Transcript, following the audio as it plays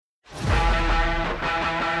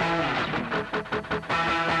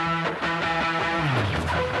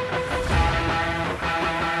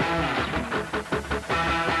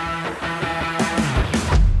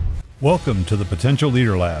Welcome to the Potential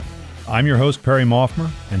Leader Lab. I'm your host, Perry Moffmer,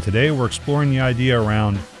 and today we're exploring the idea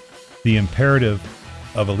around the imperative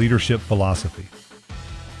of a leadership philosophy.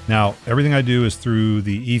 Now, everything I do is through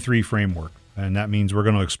the E3 framework, and that means we're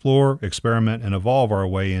going to explore, experiment, and evolve our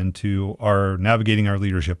way into navigating our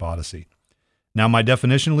leadership odyssey. Now, my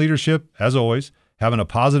definition of leadership, as always, having a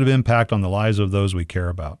positive impact on the lives of those we care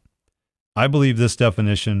about. I believe this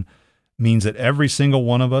definition means that every single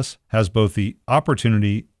one of us has both the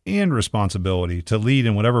opportunity and responsibility to lead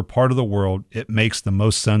in whatever part of the world it makes the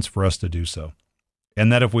most sense for us to do so.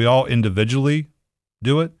 And that if we all individually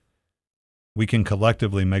do it, we can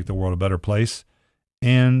collectively make the world a better place.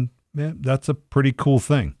 And that's a pretty cool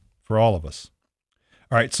thing for all of us.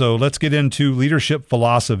 All right, so let's get into leadership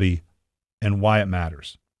philosophy and why it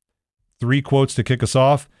matters. 3 quotes to kick us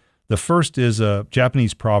off. The first is a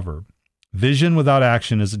Japanese proverb. Vision without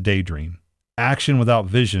action is a daydream. Action without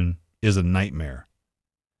vision is a nightmare.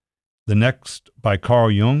 The next by Carl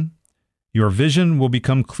Jung. Your vision will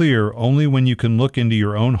become clear only when you can look into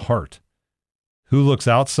your own heart. Who looks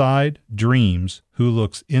outside dreams, who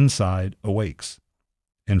looks inside awakes.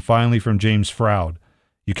 And finally from James Froude.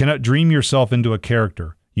 You cannot dream yourself into a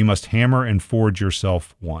character. You must hammer and forge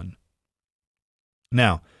yourself one.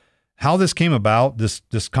 Now, how this came about, this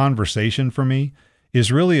conversation for me,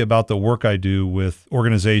 is really about the work I do with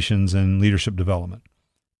organizations and leadership development.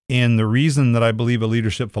 And the reason that I believe a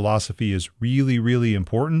leadership philosophy is really, really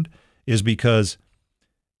important is because,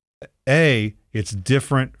 A, it's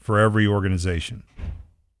different for every organization.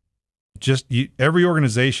 Every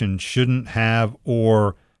organization shouldn't have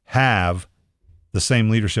the same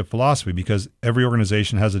leadership philosophy because every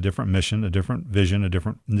organization has a different mission, a different vision, a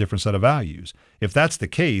different set of values. If that's the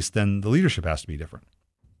case, then the leadership has to be different,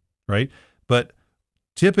 right? But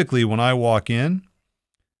typically when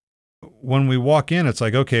we walk in, it's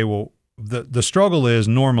like, okay, well, the struggle is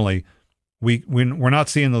normally we're not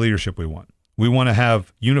seeing the leadership we want. We want to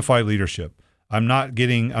have unified leadership.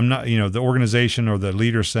 The organization or the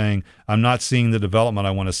leader saying, I'm not seeing the development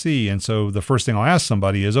I want to see. And so the first thing I'll ask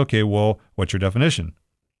somebody is, okay, well, what's your definition?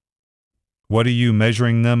 What are you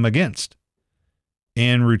measuring them against?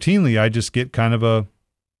 And routinely, I just get kind of a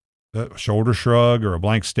shoulder shrug or a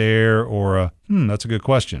blank stare or that's a good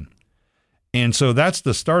question. And so that's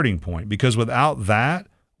the starting point, because without that,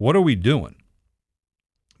 what are we doing?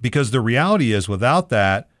 Because the reality is without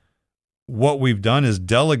that, what we've done is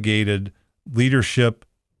delegated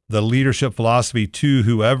the leadership philosophy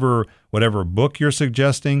to whatever book you're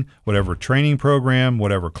suggesting, whatever training program,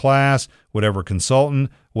 whatever class, whatever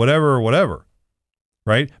consultant, whatever,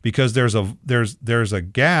 right? Because there's a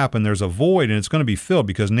gap and there's a void and it's going to be filled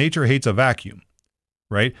because nature hates a vacuum,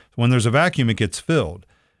 right? When there's a vacuum, it gets filled.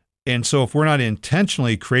 And so if we're not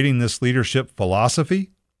intentionally creating this leadership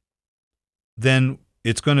philosophy, then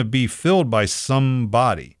it's going to be filled by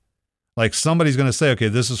somebody. Like somebody's going to say, okay,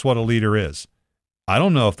 this is what a leader is. I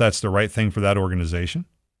don't know if that's the right thing for that organization.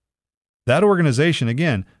 That organization,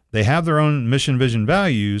 again, they have their own mission, vision,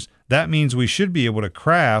 values. That means we should be able to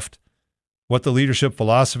craft what the leadership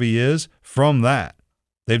philosophy is from that.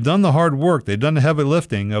 They've done the hard work. They've done the heavy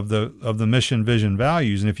lifting of the mission, vision,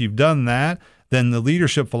 values. And if you've done that, then the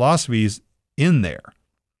leadership philosophy is in there.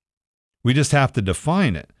 We just have to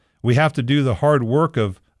define it. We have to do the hard work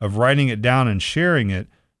of writing it down and sharing it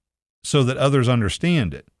so that others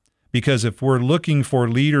understand it. Because if we're looking for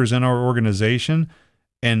leaders in our organization,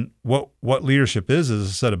 and what leadership is a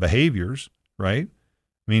set of behaviors, right?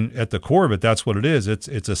 I mean, at the core of it, that's what it is. It's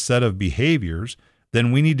a set of behaviors.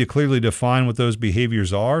 Then we need to clearly define what those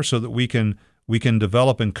behaviors are so that we can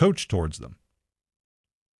develop and coach towards them.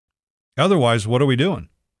 Otherwise, what are we doing?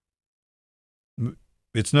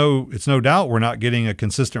 It's no doubt we're not getting a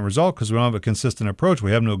consistent result because we don't have a consistent approach.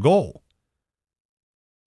 We have no goal.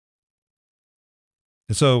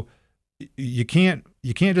 And so you can't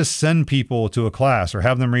just send people to a class or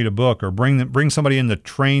have them read a book or bring somebody in to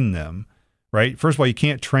train them, right? First of all, you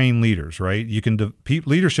can't train leaders, right?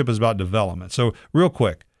 Leadership is about development. So real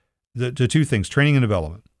quick, the 2 things, training and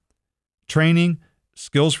development. Training,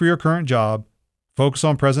 skills for your current job, focus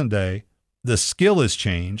on present day. The skill is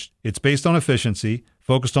changed. It's based on efficiency,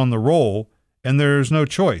 focused on the role, and there's no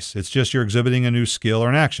choice. It's just you're exhibiting a new skill or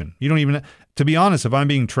an action. You don't even, to be honest, if I'm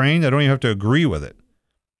being trained, I don't even have to agree with it.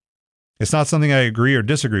 It's not something I agree or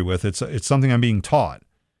disagree with. It's something I'm being taught.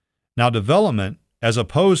 Now, development, as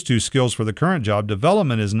opposed to skills for the current job,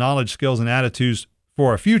 development is knowledge, skills, and attitudes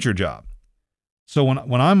for a future job. So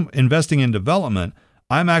when I'm investing in development,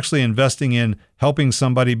 I'm actually investing in helping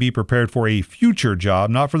somebody be prepared for a future job,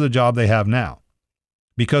 not for the job they have now.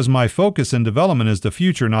 Because my focus in development is the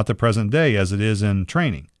future, not the present day, as it is in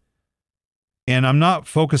training. And I'm not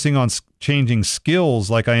focusing on changing skills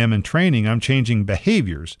like I am in training. I'm changing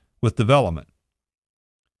behaviors with development.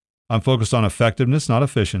 I'm focused on effectiveness, not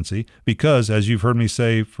efficiency, because as you've heard me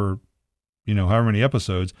say for, however many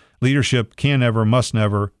episodes, leadership can never, must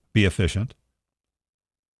never be efficient.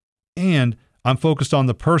 And I'm focused on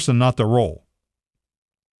the person, not the role.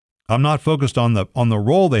 I'm not focused on the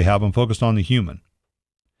role they have. I'm focused on the human.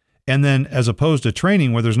 And then as opposed to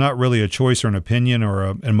training where there's not really a choice or an opinion or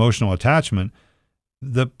an emotional attachment,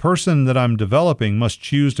 the person that I'm developing must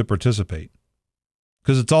choose to participate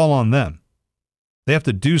because it's all on them. They have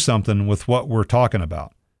to do something with what we're talking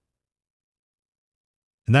about.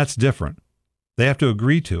 And that's different. They have to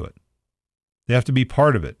agree to it. They have to be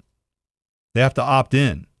part of it. They have to opt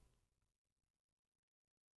in.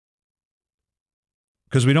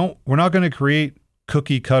 Because we're not going to create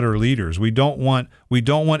cookie cutter leaders. We don't want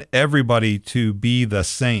everybody to be the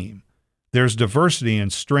same. There's diversity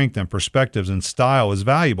and strength and perspectives and style is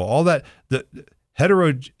valuable. All that, the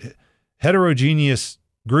heterogeneous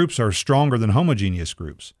groups are stronger than homogeneous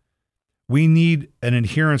groups. We need an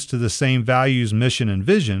adherence to the same values, mission, and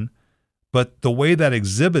vision, but the way that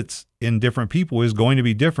exhibits in different people is going to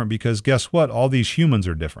be different because guess what? All these humans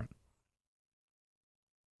are different.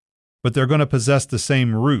 But they're going to possess the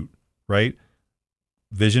same root, right?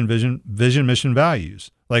 Vision, mission,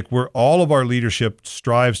 values. Like where all of our leadership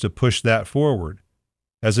strives to push that forward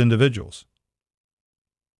as individuals.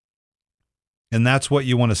 And that's what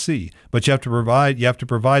you want to see. But you have to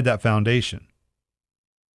provide that foundation.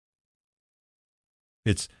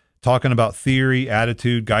 It's talking about theory,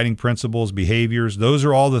 attitude, guiding principles, behaviors. Those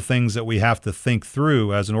are all the things that we have to think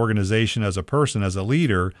through as an organization, as a person, as a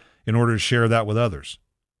leader, in order to share that with others.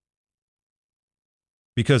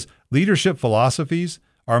 Because leadership philosophies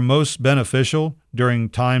are most beneficial during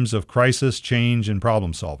times of crisis, change, and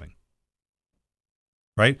problem solving.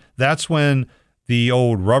 Right? That's when the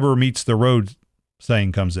old rubber meets the road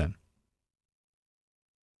saying comes in.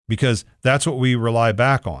 Because that's what we rely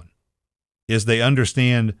back on, is they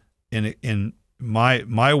understand, in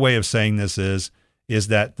my way of saying this is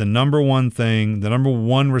that the number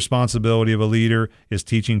one responsibility of a leader is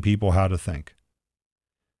teaching people how to think.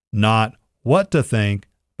 Not what to think,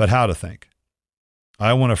 but how to think.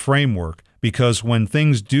 I want a framework because when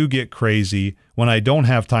things do get crazy, when I don't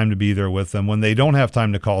have time to be there with them, when they don't have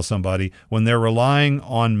time to call somebody, when they're relying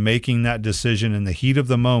on making that decision in the heat of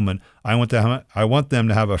the moment, I want them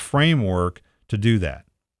to have a framework to do that.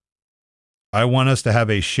 I want us to have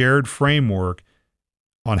a shared framework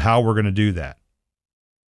on how we're going to do that.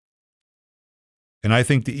 And I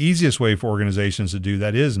think the easiest way for organizations to do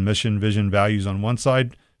that is mission, vision, values on one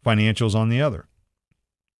side, financials on the other.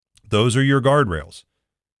 Those are your guardrails.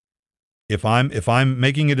 If I'm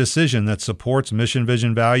making a decision that supports mission,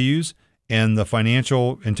 vision, values, and the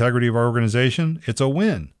financial integrity of our organization, it's a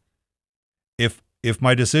win. If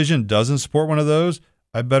my decision doesn't support one of those,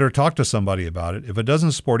 I better talk to somebody about it. If it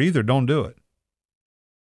doesn't support either, don't do it.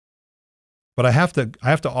 But I have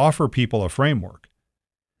to offer people a framework.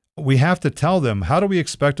 We have to tell them, how do we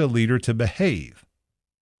expect a leader to behave?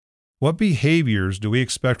 What behaviors do we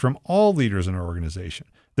expect from all leaders in our organization?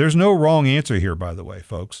 There's no wrong answer here, by the way,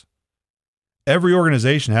 folks. Every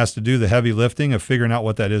organization has to do the heavy lifting of figuring out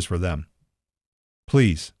what that is for them.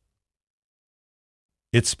 Please.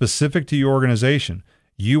 It's specific to your organization.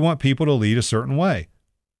 You want people to lead a certain way.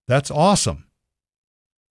 That's awesome.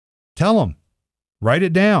 Tell them. Write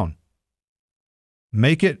it down.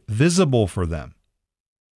 Make it visible for them.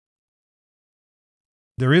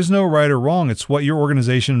 There is no right or wrong. It's what your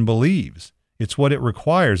organization believes. It's what it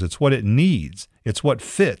requires. It's what it needs. It's what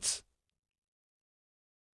fits.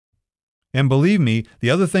 And believe me, the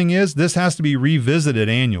other thing is this has to be revisited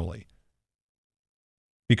annually.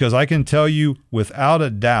 Because I can tell you without a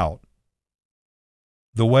doubt,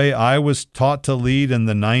 the way I was taught to lead in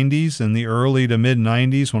the 90s, in the early to mid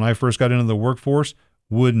 90s when I first got into the workforce,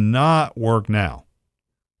 would not work now.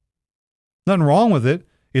 Nothing wrong with it.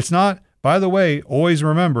 It's not, by the way, always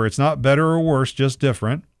remember, it's not better or worse, just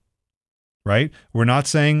different. Right? We're not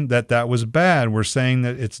saying that that was bad. We're saying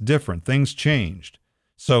that it's different. Things changed.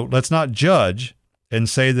 So let's not judge and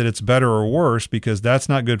say that it's better or worse because that's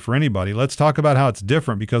not good for anybody. Let's talk about how it's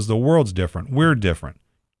different because the world's different. We're different.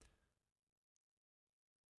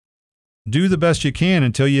 Do the best you can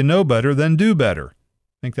until you know better, then do better.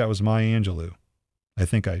 I think that was Maya Angelou. I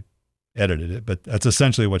think I edited it, but that's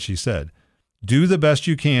essentially what she said. Do the best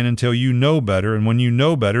you can until you know better, and when you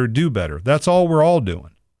know better, do better. That's all we're all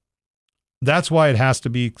doing. That's why it has to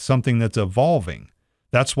be something that's evolving.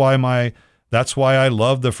 That's why I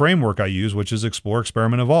love the framework I use, which is explore,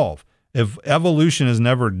 experiment, evolve. If evolution is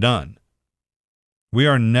never done. We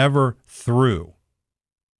are never through.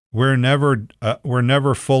 We're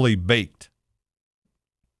never fully baked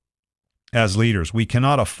as leaders. We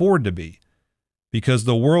cannot afford to be, because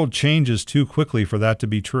the world changes too quickly for that to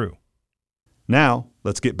be true. Now,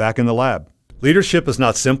 let's get back in the lab. Leadership is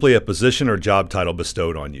not simply a position or job title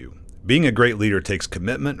bestowed on you. Being a great leader takes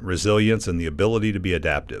commitment, resilience, and the ability to be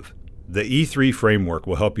adaptive. The E3 framework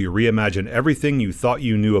will help you reimagine everything you thought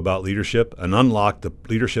you knew about leadership and unlock the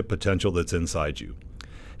leadership potential that's inside you.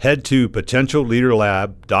 Head to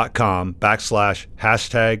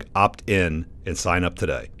potentialleaderlab.com/#opt-in and sign up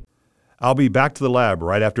today. I'll be back to the lab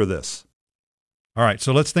right after this. All right,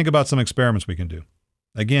 so let's think about some experiments we can do.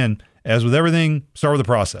 Again, as with everything, start with a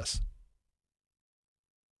process.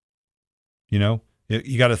 You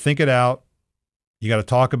got to think it out. You got to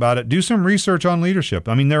talk about it. Do some research on leadership.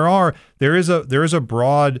 I mean, there is a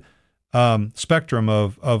broad spectrum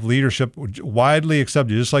of leadership widely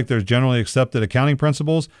accepted. Just like there's generally accepted accounting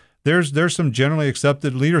principles, there's some generally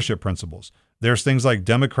accepted leadership principles. There's things like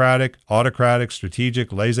democratic, autocratic,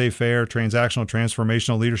 strategic, laissez-faire, transactional,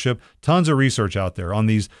 transformational leadership. Tons of research out there on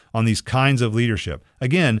these kinds of leadership.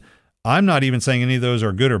 Again, I'm not even saying any of those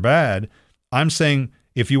are good or bad. I'm saying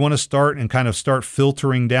if you want to start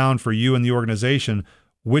filtering down for you and the organization,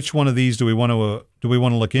 which one of these do we want to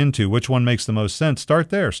look into? Which one makes the most sense?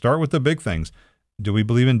 Start there. Start with the big things. Do we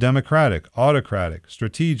believe in democratic, autocratic,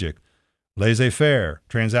 strategic, laissez-faire,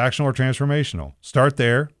 transactional, or transformational? Start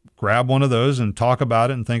there. Grab one of those and talk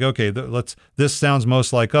about it and think, okay, this sounds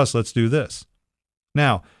most like us. Let's do this.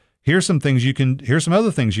 Now, here's some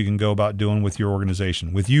other things you can go about doing with your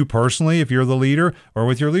organization, with you personally, if you're the leader, or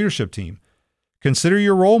with your leadership team. Consider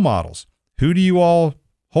your role models. Who do you all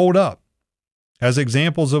hold up as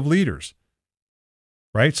examples of leaders?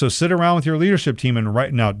 Right? So sit around with your leadership team and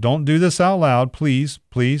write. Now, don't do this out loud. Please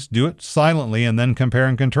do it silently and then compare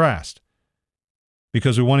and contrast,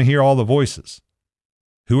 because we want to hear all the voices.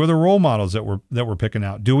 Who are the role models that we're picking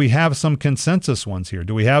out? Do we have some consensus ones here?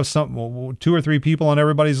 Do we have two or three people on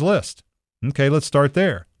everybody's list? Okay, let's start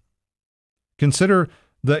there. Consider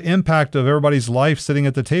the impact of everybody's life sitting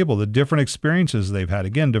at the table, the different experiences they've had.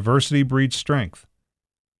 Again, diversity breeds strength.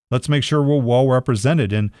 Let's make sure we're well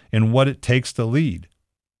represented in what it takes to lead.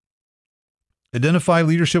 Identify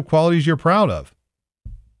leadership qualities you're proud of,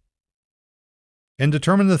 and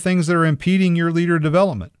determine the things that are impeding your leader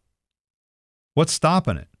development. What's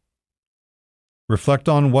stopping it? Reflect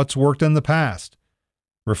on what's worked in the past.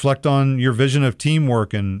 Reflect on your vision of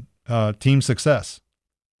teamwork and team success.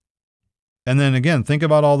 And then again, think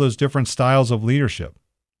about all those different styles of leadership.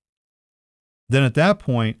 Then at that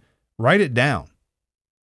point, write it down.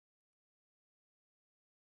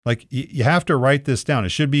 Like you have to write this down. It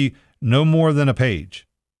should be no more than a page.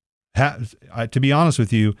 To be honest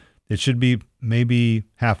with you, it should be maybe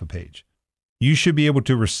half a page. You should be able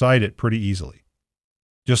to recite it pretty easily.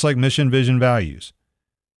 Just like mission, vision, values.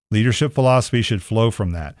 Leadership philosophy should flow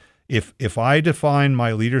from that. If I define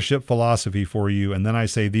my leadership philosophy for you and then I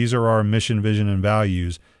say these are our mission, vision, and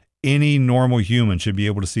values, any normal human should be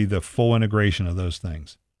able to see the full integration of those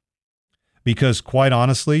things. Because quite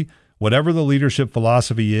honestly, whatever the leadership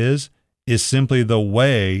philosophy is simply the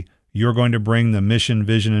way you're going to bring the mission,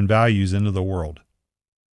 vision, and values into the world.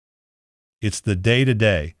 It's the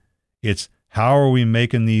day-to-day. It's how are we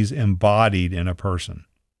making these embodied in a person?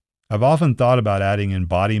 I've often thought about adding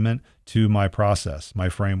embodiment to my process, my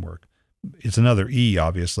framework. It's another E,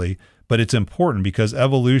 obviously, but it's important because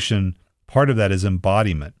evolution, part of that is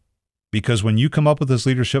embodiment. Because when you come up with this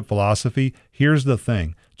leadership philosophy, here's the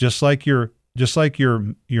thing, just like your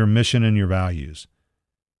mission and your values.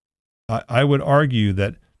 I would argue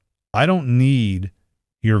that I don't need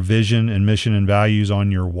your vision and mission and values on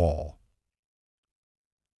your wall.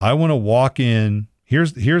 I want to walk in.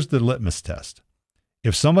 Here's the litmus test.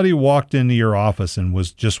 If somebody walked into your office and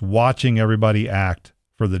was just watching everybody act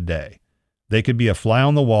for the day, they could be a fly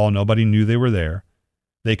on the wall. Nobody knew they were there.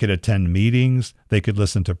 They could attend meetings. They could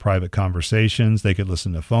listen to private conversations. They could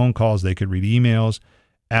listen to phone calls. They could read emails.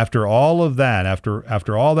 After all of that,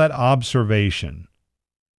 after all that observation,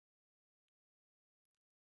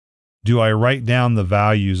 do I write down the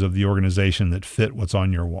values of the organization that fit what's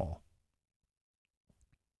on your wall?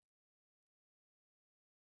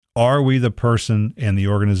 Are we the person and the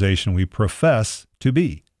organization we profess to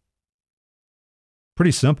be?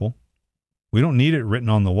 Pretty simple. We don't need it written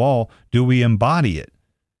on the wall. Do we embody it?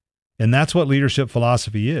 And that's what leadership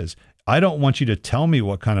philosophy is. I don't want you to tell me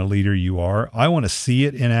what kind of leader you are. I want to see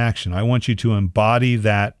it in action. I want you to embody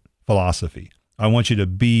that philosophy. I want you to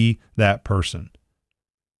be that person.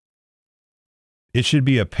 It should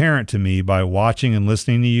be apparent to me by watching and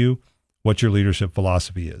listening to you what your leadership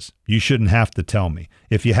philosophy is. You shouldn't have to tell me.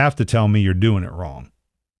 If you have to tell me, you're doing it wrong.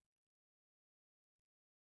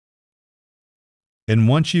 And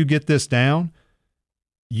once you get this down,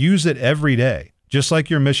 use it every day, just like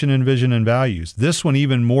your mission and vision and values. This one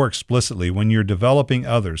even more explicitly when you're developing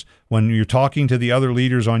others, when you're talking to the other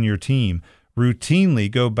leaders on your team.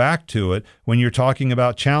 Routinely go back to it when you're talking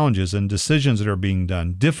about challenges and decisions that are being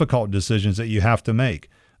done, difficult decisions that you have to make.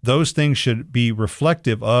 Those things should be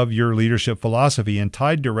reflective of your leadership philosophy and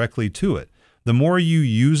tied directly to it. The more you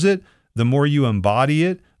use it, the more you embody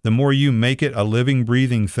it, the more you make it a living,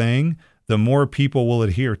 breathing thing, the more people will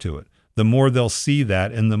adhere to it. The more they'll see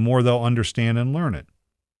that and the more they'll understand and learn it.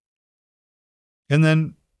 And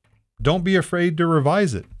then don't be afraid to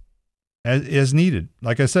revise it as needed.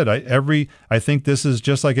 Like I said, I think this is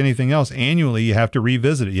just like anything else. Annually, you have to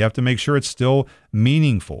revisit it. You have to make sure it's still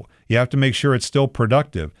meaningful. You have to make sure it's still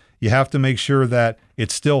productive. You have to make sure that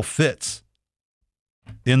it still fits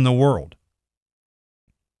in the world.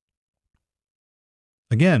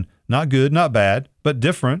 Again, not good, not bad, but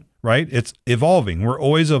different, right? It's evolving. We're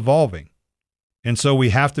always evolving. And so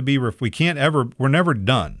we have to be, we're never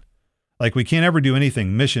done. Like we can't ever do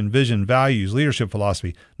anything, mission, vision, values, leadership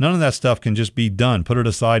philosophy. None of that stuff can just be done, put it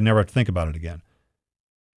aside, never have to think about it again.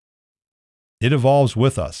 It evolves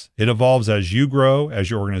with us. It evolves as you grow,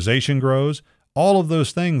 as your organization grows. All of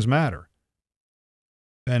those things matter.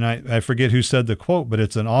 And I forget who said the quote, but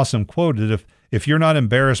it's an awesome quote that if you're not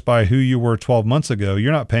embarrassed by who you were 12 months ago,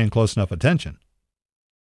 you're not paying close enough attention.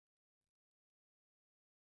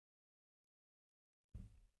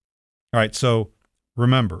 All right, so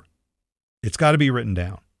remember, it's got to be written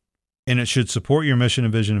down, and it should support your mission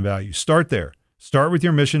and vision and values. Start there. Start with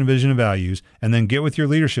your mission, vision, and values, and then get with your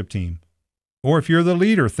leadership team. Or if you're the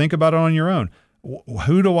leader, think about it on your own.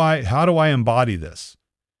 How do I embody this?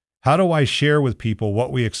 How do I share with people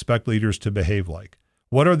what we expect leaders to behave like?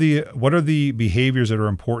 What are the behaviors that are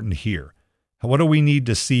important here? What do we need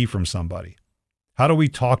to see from somebody? How do we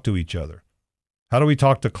talk to each other? How do we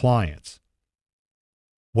talk to clients?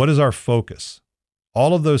 What is our focus?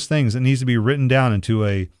 All of those things, it needs to be written down into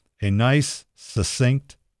a nice,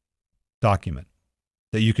 succinct document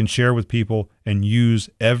that you can share with people and use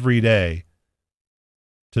every day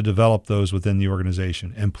to develop those within the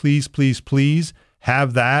organization. And please, please, please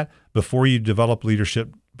have that before you have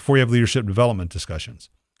leadership development discussions.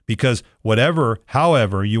 Because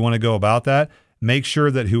however you want to go about that, make sure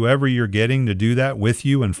that whoever you're getting to do that with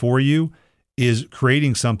you and for you is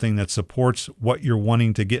creating something that supports what you're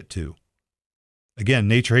wanting to get to. Again,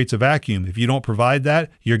 nature hates a vacuum. If you don't provide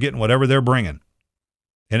that, you're getting whatever they're bringing.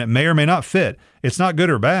 And it may or may not fit. It's not good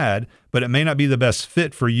or bad, but it may not be the best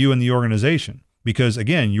fit for you and the organization. Because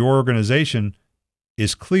again, your organization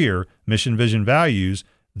is clear, mission, vision, values.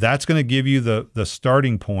 That's going to give you the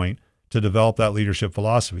starting point to develop that leadership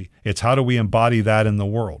philosophy. It's how do we embody that in the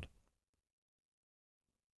world?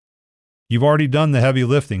 You've already done the heavy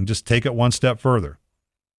lifting. Just take it one step further.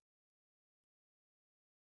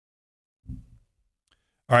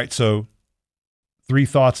 All right, so 3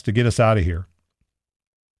 thoughts to get us out of here.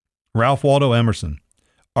 Ralph Waldo Emerson,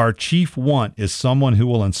 our chief want is someone who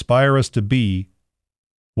will inspire us to be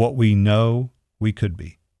what we know we could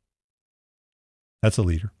be. That's a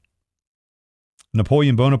leader.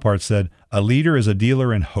 Napoleon Bonaparte said, a leader is a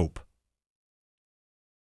dealer in hope.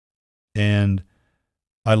 And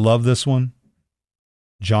I love this one.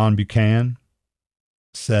 John Buchanan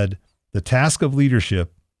said, the task of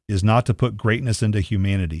leadership is not to put greatness into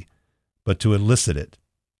humanity, but to elicit it,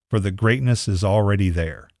 for the greatness is already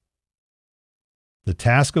there. The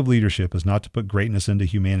task of leadership is not to put greatness into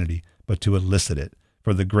humanity, but to elicit it,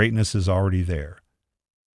 for the greatness is already there.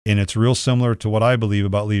 And it's real similar to what I believe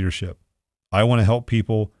about leadership. I want to help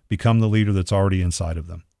people become the leader that's already inside of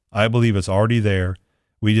them. I believe it's already there.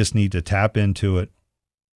 We just need to tap into it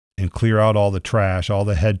and clear out all the trash, all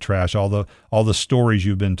the head trash, all the stories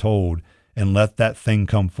you've been told, and let that thing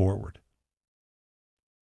come forward.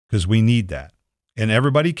 Because we need that. And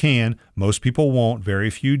everybody can. Most people won't. Very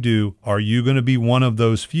few do. Are you going to be one of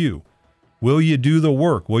those few? Will you do the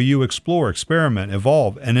work? Will you explore, experiment,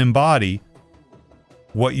 evolve, and embody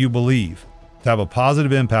what you believe to have a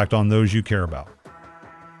positive impact on those you care about?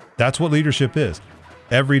 That's what leadership is.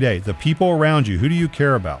 Every day, the people around you, who do you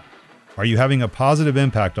care about? Are you having a positive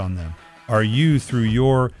impact on them? Are you, through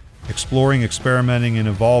your exploring, experimenting, and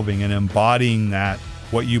evolving and embodying that,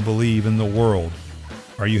 what you believe in the world,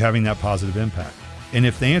 are you having that positive impact? And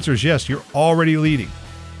if the answer is yes, you're already leading.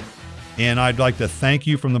 And I'd like to thank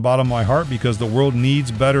you from the bottom of my heart, because the world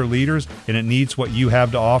needs better leaders, and it needs what you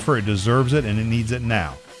have to offer. It deserves it, and it needs it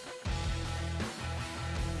now.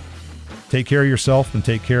 Take care of yourself and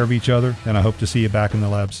take care of each other, and I hope to see you back in the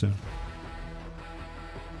lab soon.